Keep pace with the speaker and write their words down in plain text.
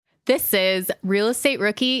This is Real Estate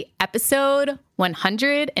Rookie, episode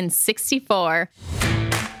 164.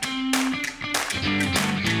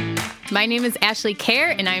 My name is Ashley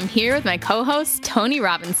Kerr, and I'm here with my co-host, Tony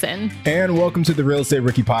Robinson. And welcome to the Real Estate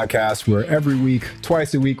Rookie Podcast, where every week,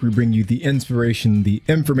 twice a week, we bring you the inspiration, the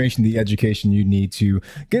information, the education you need to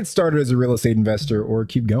get started as a real estate investor or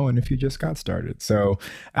keep going if you just got started. So,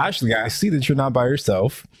 Ashley, I see that you're not by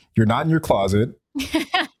yourself. You're not in your closet.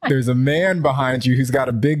 There's a man behind you who's got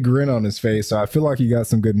a big grin on his face. So I feel like you got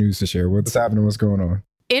some good news to share. What's happening? What's going on?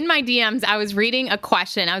 In my DMs, I was reading a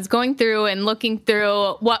question. I was going through and looking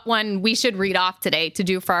through what one we should read off today to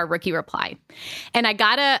do for our rookie reply. And I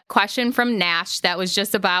got a question from Nash that was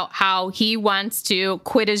just about how he wants to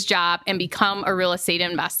quit his job and become a real estate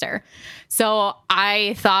investor. So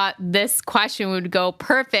I thought this question would go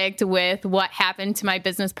perfect with what happened to my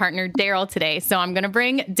business partner, Daryl, today. So I'm going to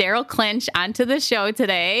bring Daryl Clinch onto the show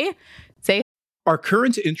today. Are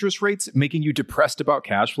current interest rates making you depressed about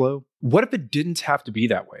cash flow? What if it didn't have to be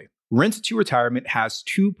that way? Rent to Retirement has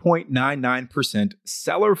 2.99%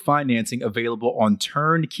 seller financing available on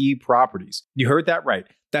turnkey properties. You heard that right.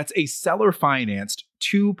 That's a seller financed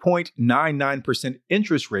 2.99%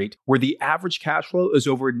 interest rate where the average cash flow is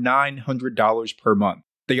over $900 per month.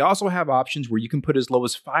 They also have options where you can put as low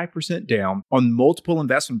as 5% down on multiple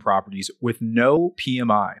investment properties with no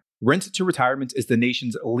PMI. Rent to Retirement is the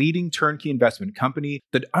nation's leading turnkey investment company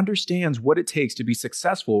that understands what it takes to be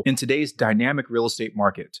successful in today's dynamic real estate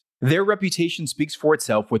market. Their reputation speaks for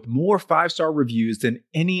itself with more 5-star reviews than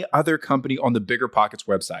any other company on the BiggerPockets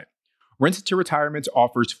website. Rent to Retirement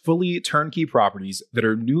offers fully turnkey properties that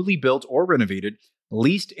are newly built or renovated,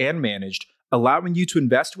 leased and managed, allowing you to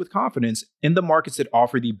invest with confidence in the markets that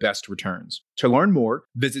offer the best returns. To learn more,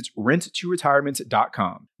 visit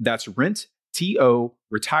renttoretirement.com. That's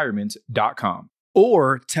renttoretirement.com.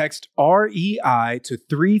 Or text REI to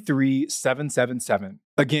 33777.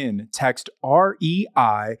 Again, text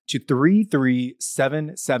REI to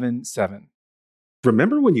 33777.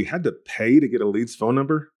 Remember when you had to pay to get a lead's phone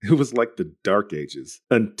number? It was like the dark ages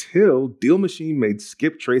until Deal Machine made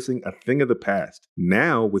skip tracing a thing of the past.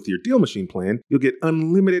 Now, with your Deal Machine plan, you'll get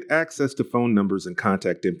unlimited access to phone numbers and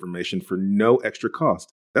contact information for no extra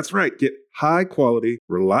cost. That's right, get high-quality,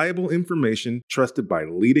 reliable information trusted by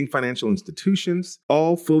leading financial institutions,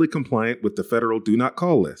 all fully compliant with the federal Do Not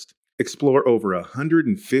Call list. Explore over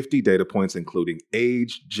 150 data points including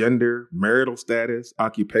age, gender, marital status,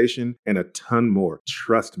 occupation, and a ton more.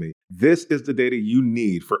 Trust me, this is the data you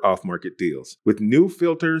need for off-market deals. With new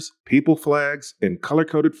filters, people flags, and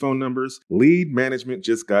color-coded phone numbers, lead management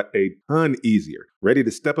just got a ton easier. Ready to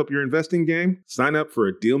step up your investing game? Sign up for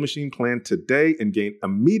a Deal Machine plan today and gain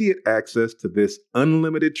immediate access to this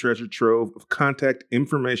unlimited treasure trove of contact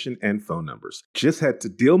information and phone numbers. Just head to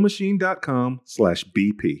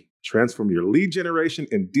DealMachine.com/BP. Transform your lead generation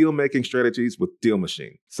and deal-making strategies with Deal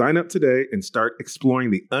Machine. Sign up today and start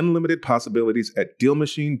exploring the unlimited possibilities at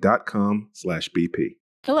DealMachine.com/BP.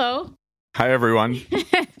 Hello. Hi, everyone.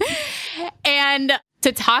 And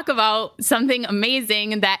to talk about something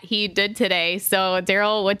amazing that he did today. So,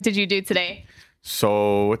 Daryl, what did you do today?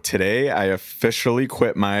 So today I officially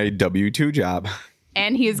quit my W-2 job.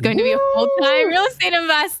 And he's going to be a full-time real estate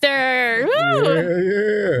investor.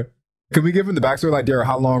 Woo! Yeah. Can we give him the backstory? Like, Daryl,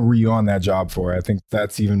 how long were you on that job for? I think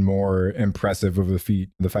that's even more impressive of the feat,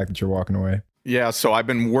 the fact that you're walking away. Yeah, so I've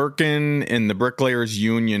been working in the Bricklayers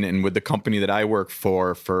Union and with the company that I work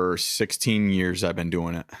for 16 years. I've been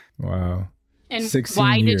doing it. Wow. And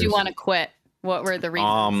why did you want to quit? What were the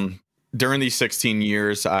reasons? During these 16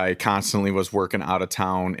 years, I constantly was working out of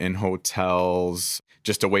town in hotels,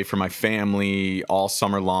 just away from my family all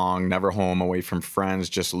summer long, never home, away from friends,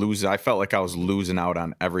 just losing. I felt like I was losing out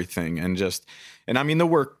on everything. And I mean, the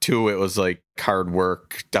work too, it was like hard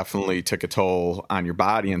work, definitely took a toll on your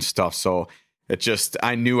body and stuff. So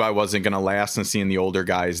I knew I wasn't going to last, and seeing the older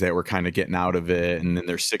guys that were kind of getting out of it and in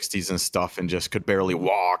their 60s and stuff and just could barely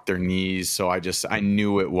walk, their knees. So I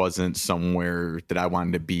knew it wasn't somewhere that I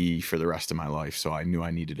wanted to be for the rest of my life. So I knew I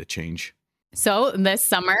needed a change. So this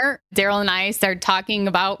summer, Daryl and I started talking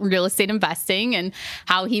about real estate investing and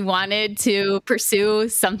how he wanted to pursue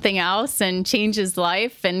something else and change his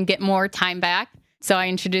life and get more time back. So I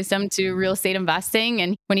introduced him to real estate investing.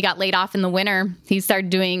 And when he got laid off in the winter, he started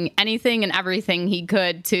doing anything and everything he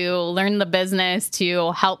could to learn the business,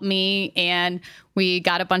 to help me. And we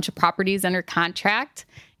got a bunch of properties under contract.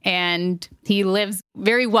 And he lives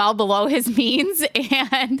very well below his means.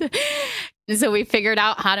 And so we figured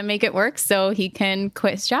out how to make it work so he can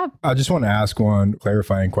quit his job. I just want to ask one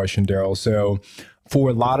clarifying question, Daryl. So for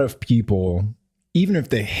a lot of people, even if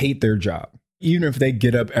they hate their job, even if they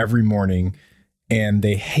get up every morning and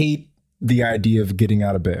they hate the idea of getting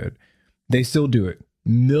out of bed. They still do it.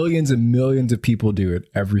 Millions and millions of people do it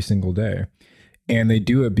every single day. And they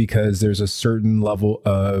do it because there's a certain level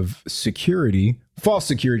of security, false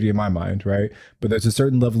security in my mind, right? But there's a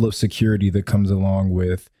certain level of security that comes along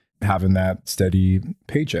with having that steady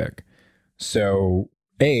paycheck. So,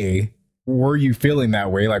 were you feeling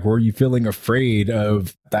that way? Like, were you feeling afraid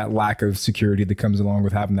of that lack of security that comes along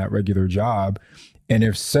with having that regular job? And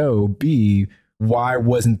if so, B, why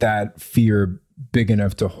wasn't that fear big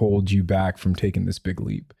enough to hold you back from taking this big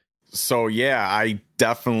leap? So, yeah, I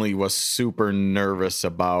definitely was super nervous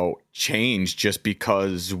about change, just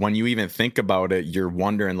because when you even think about it, you're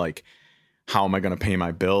wondering, like, how am I going to pay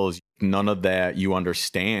my bills? None of that you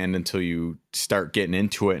understand until you start getting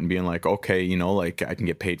into it and being like, okay, you know, like I can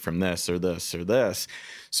get paid from this or this or this.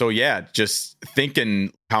 So, yeah, just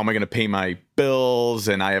thinking, how am I going to pay my bills?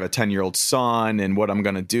 And I have a 10-year-old son, and what I'm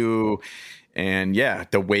going to do. And yeah,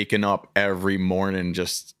 the waking up every morning,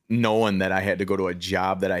 just knowing that I had to go to a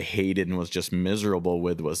job that I hated and was just miserable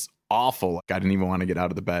with, was awful. Like, I didn't even want to get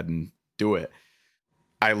out of the bed and do it.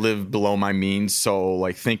 I live below my means. So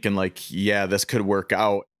like thinking like, yeah, this could work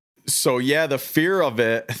out. So yeah, the fear of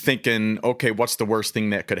it, thinking, okay, what's the worst thing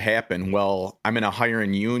that could happen? Well, I'm in a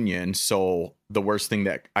hiring union. So the worst thing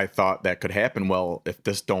that I thought that could happen, well, if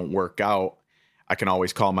this don't work out, I can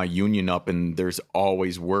always call my union up, and there's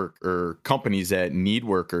always work or companies that need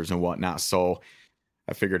workers and whatnot. So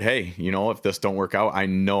I figured, hey, you know, if this don't work out, I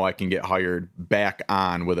know I can get hired back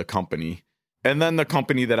on with a company. And then the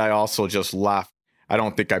company that I also just left, I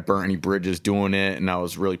don't think I burnt any bridges doing it, and I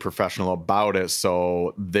was really professional about it.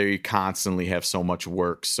 So they constantly have so much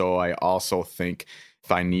work. So I also think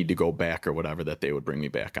if I need to go back or whatever, that they would bring me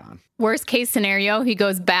back on. Worst case scenario, he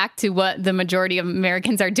goes back to what the majority of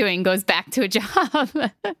Americans are doing, goes back to a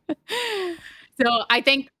job. So I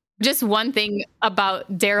think just one thing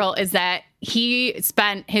about Daryl is that he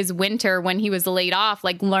spent his winter when he was laid off,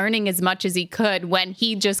 like learning as much as he could, when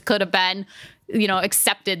he just could have been, you know,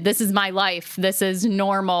 accepted, this is my life, this is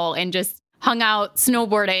normal, and just hung out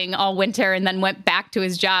snowboarding all winter and then went back to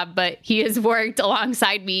his job. But he has worked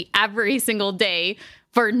alongside me every single day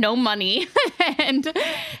for no money and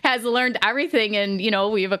has learned everything. And, you know,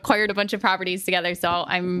 we've acquired a bunch of properties together. So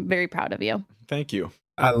I'm very proud of you. Thank you.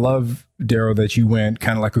 I love, Daryl, that you went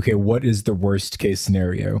kind of like, okay, what is the worst case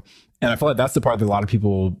scenario? And I feel like that's the part that a lot of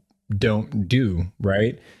people don't do,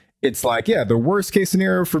 right? It's like, yeah, the worst case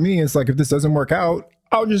scenario for me is like, if this doesn't work out,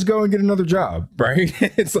 I'll just go and get another job, right?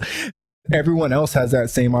 It's like, everyone else has that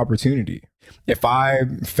same opportunity. If I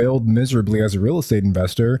failed miserably as a real estate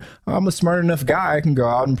investor, I'm a smart enough guy. I can go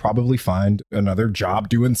out and probably find another job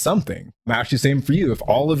doing something. I'm actually saying for you, if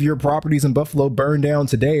all of your properties in Buffalo burned down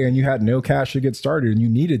today and you had no cash to get started and you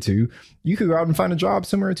needed to, you could go out and find a job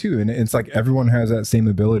somewhere too. And it's like everyone has that same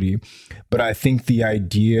ability. But I think the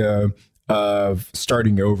idea of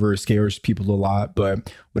starting over scares people a lot.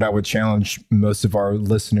 But what I would challenge most of our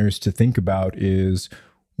listeners to think about is,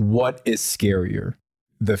 what is scarier?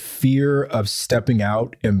 The fear of stepping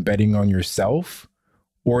out and betting on yourself,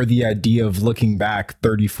 or the idea of looking back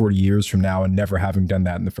 30, 40 years from now and never having done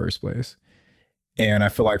that in the first place? And I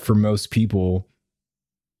feel like for most people,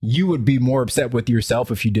 you would be more upset with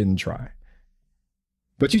yourself if you didn't try.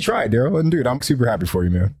 But you tried, Daryl. And dude, I'm super happy for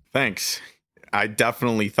you, man. Thanks. I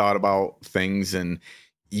definitely thought about things, and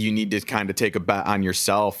you need to kind of take a bet on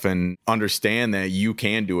yourself and understand that you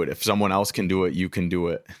can do it. If someone else can do it, you can do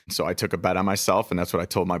it. So I took a bet on myself, and that's what I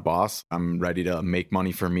told my boss. I'm ready to make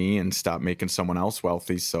money for me and stop making someone else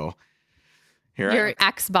wealthy. So here Your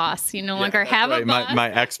ex-boss. You no longer have a boss. My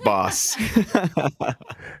ex-boss.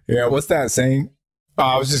 Yeah, what's that saying?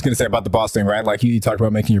 I was just going to say about the boss thing, right? Like you talked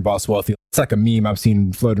about making your boss wealthy. It's like a meme I've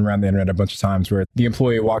seen floating around the internet a bunch of times where the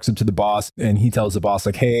employee walks up to the boss and he tells the boss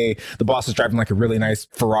like, hey, the boss is driving like a really nice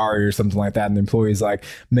Ferrari or something like that. And the employee's like,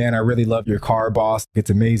 man, I really love your car, boss. It's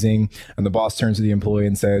amazing. And the boss turns to the employee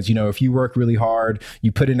and says, you know, if you work really hard,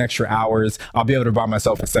 you put in extra hours, I'll be able to buy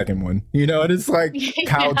myself a second one. You know, and it's like,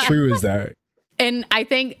 how true is that? And I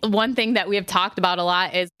think one thing that we have talked about a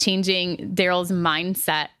lot is changing Daryl's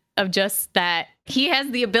mindset of just that he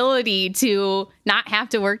has the ability to not have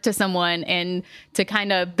to work to someone and to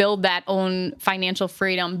kind of build that own financial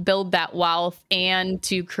freedom, build that wealth, and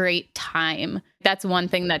to create time. That's one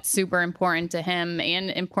thing that's super important to him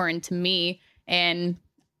and important to me. And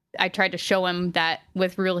I tried to show him that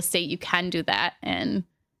with real estate, you can do that. And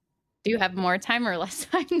do you have more time or less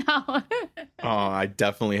time now? Oh, I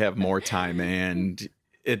definitely have more time. And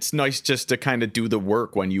it's nice just to kind of do the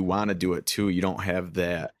work when you want to do it too. You don't have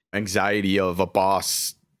that anxiety of a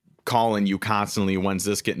boss calling you constantly, when's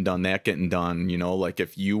this getting done, that getting done, you know, like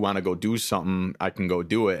if you want to go do something, I can go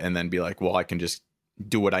do it and then be like, well, I can just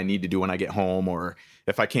do what I need to do when I get home, or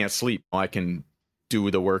if I can't sleep, I can do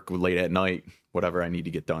the work late at night, whatever I need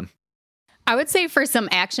to get done. I would say for some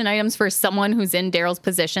action items for someone who's in Daryl's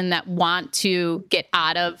position that want to get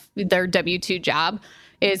out of their W-2 job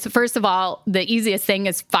is, first of all, the easiest thing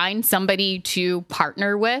is find somebody to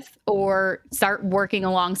partner with or start working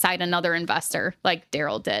alongside another investor like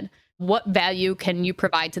Daryl did. What value can you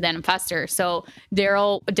provide to that investor? So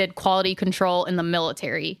Daryl did quality control in the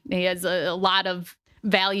military. He has a lot of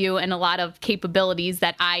value and a lot of capabilities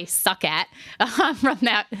that I suck at from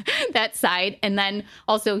that side. And then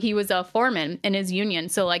also he was a foreman in his union.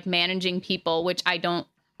 So like managing people, which I don't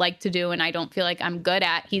like to do and I don't feel like I'm good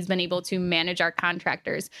at. He's been able to manage our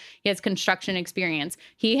contractors. He has construction experience.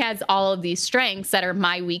 He has all of these strengths that are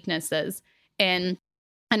my weaknesses. And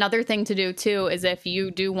another thing to do too is if you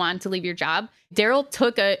do want to leave your job, Daryl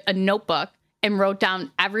took a notebook and wrote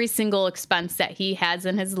down every single expense that he has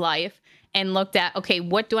in his life and looked at, okay,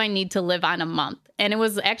 what do I need to live on a month? And it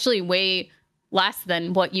was actually way less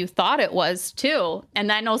than what you thought it was too. And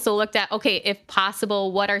then also looked at, okay, if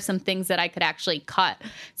possible, what are some things that I could actually cut?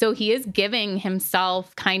 So he is giving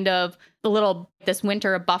himself kind of this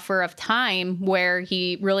winter, a buffer of time where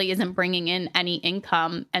he really isn't bringing in any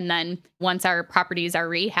income. And then once our properties are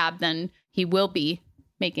rehabbed, then he will be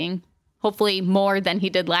making hopefully more than he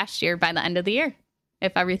did last year by the end of the year,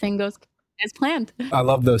 if everything goes as planned. I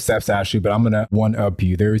love those steps, Ashley, but I'm going to one-up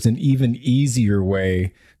you. There's an even easier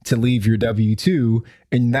way to leave your W-2,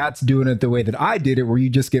 and that's doing it the way that I did it, where you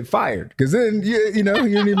just get fired. Because then, you don't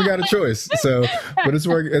even got a choice. So, but it's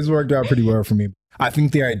worked out pretty well for me. I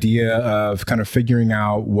think the idea of kind of figuring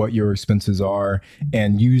out what your expenses are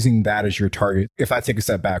and using that as your target. If I take a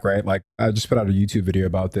step back, right? Like I just put out a YouTube video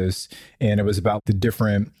about this, and it was about the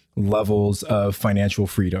different levels of financial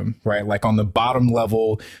freedom, right? Like on the bottom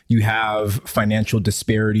level, you have financial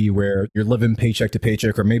disparity where you're living paycheck to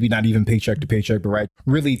paycheck, or maybe not even paycheck to paycheck, but right,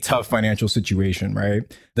 really tough financial situation, right?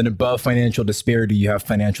 Then above financial disparity, you have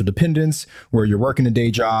financial dependence where you're working a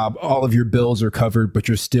day job, all of your bills are covered, but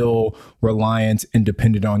you're still reliant and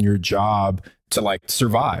dependent on your job to like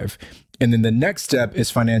survive. And then the next step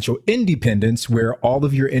is financial independence, where all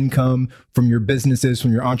of your income from your businesses,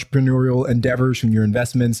 from your entrepreneurial endeavors, from your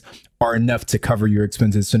investments are enough to cover your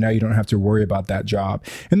expenses. So now you don't have to worry about that job.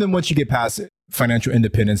 And then once you get past financial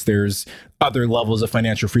independence, there's other levels of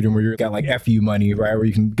financial freedom where you've got like FU money, right? Where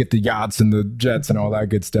you can get the yachts and the jets and all that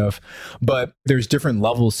good stuff. But there's different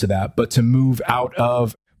levels to that. But to move out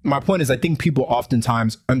of, my point is, I think people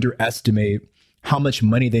oftentimes underestimate how much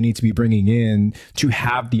money they need to be bringing in to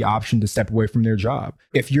have the option to step away from their job.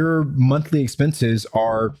 If your monthly expenses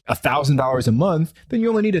are $1,000 a month, then you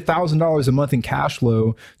only need $1,000 a month in cash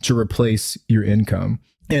flow to replace your income.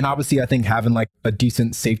 And obviously, I think having like a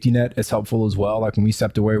decent safety net is helpful as well. Like when we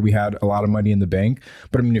stepped away, we had a lot of money in the bank.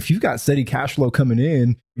 But I mean, if you've got steady cash flow coming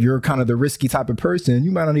in, you're kind of the risky type of person.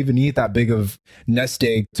 You might not even need that big of nest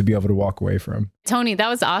egg to be able to walk away from. Tony, that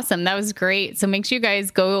was awesome. That was great. So make sure you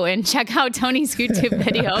guys go and check out Tony's YouTube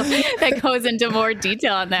video that goes into more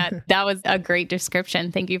detail on that. That was a great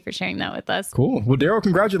description. Thank you for sharing that with us. Cool. Well, Daryl,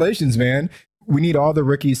 congratulations, man. We need all the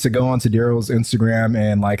rookies to go onto Daryl's Instagram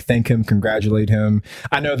and like thank him, congratulate him.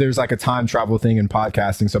 I know there's like a time travel thing in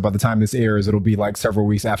podcasting. So by the time this airs, it'll be like several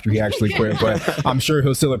weeks after he actually quit. But I'm sure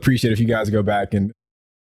he'll still appreciate if you guys go back and.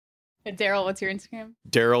 Daryl, what's your Instagram?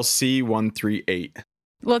 Daryl C138.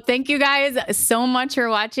 Well, thank you guys so much for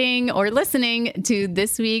watching or listening to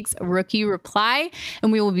this week's Rookie Reply.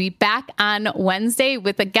 And we will be back on Wednesday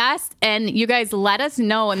with a guest. And you guys let us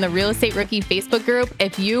know in the Real Estate Rookie Facebook group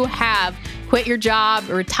if you have quit your job,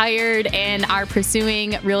 retired, and are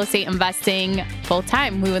pursuing real estate investing full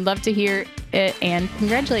time. We would love to hear it and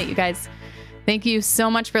congratulate you guys. Thank you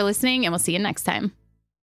so much for listening, and we'll see you next time.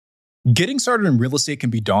 Getting started in real estate can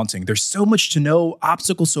be daunting. There's so much to know,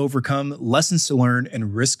 obstacles to overcome, lessons to learn,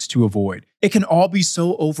 and risks to avoid. It can all be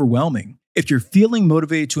so overwhelming. If you're feeling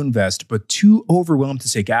motivated to invest, but too overwhelmed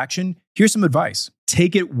to take action, here's some advice.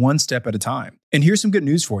 Take it one step at a time. And here's some good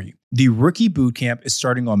news for you. The Rookie Bootcamp is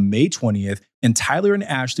starting on May 20th, and Tyler and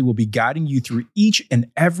Ashley will be guiding you through each and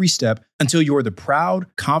every step until you're the proud,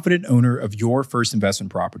 confident owner of your first investment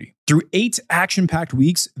property. Through 8 action-packed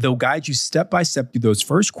weeks, they'll guide you step by step through those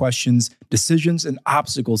first questions, decisions, and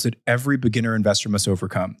obstacles that every beginner investor must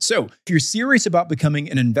overcome. So if you're serious about becoming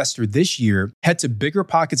an investor this year, head to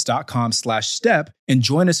biggerpockets.com/step and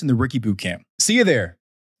join us in the Rookie Bootcamp. See you there.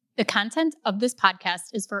 The content of this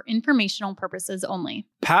podcast is for informational purposes only.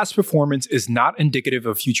 Past performance is not indicative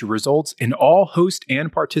of future results, and all host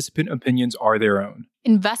and participant opinions are their own.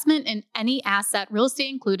 Investment in any asset, real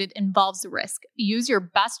estate included, involves risk. Use your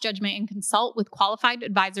best judgment and consult with qualified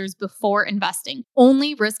advisors before investing.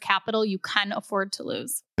 Only risk capital you can afford to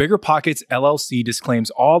lose. Bigger Pockets LLC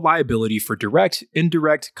disclaims all liability for direct,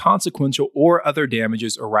 indirect, consequential, or other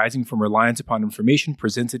damages arising from reliance upon information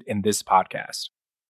presented in this podcast.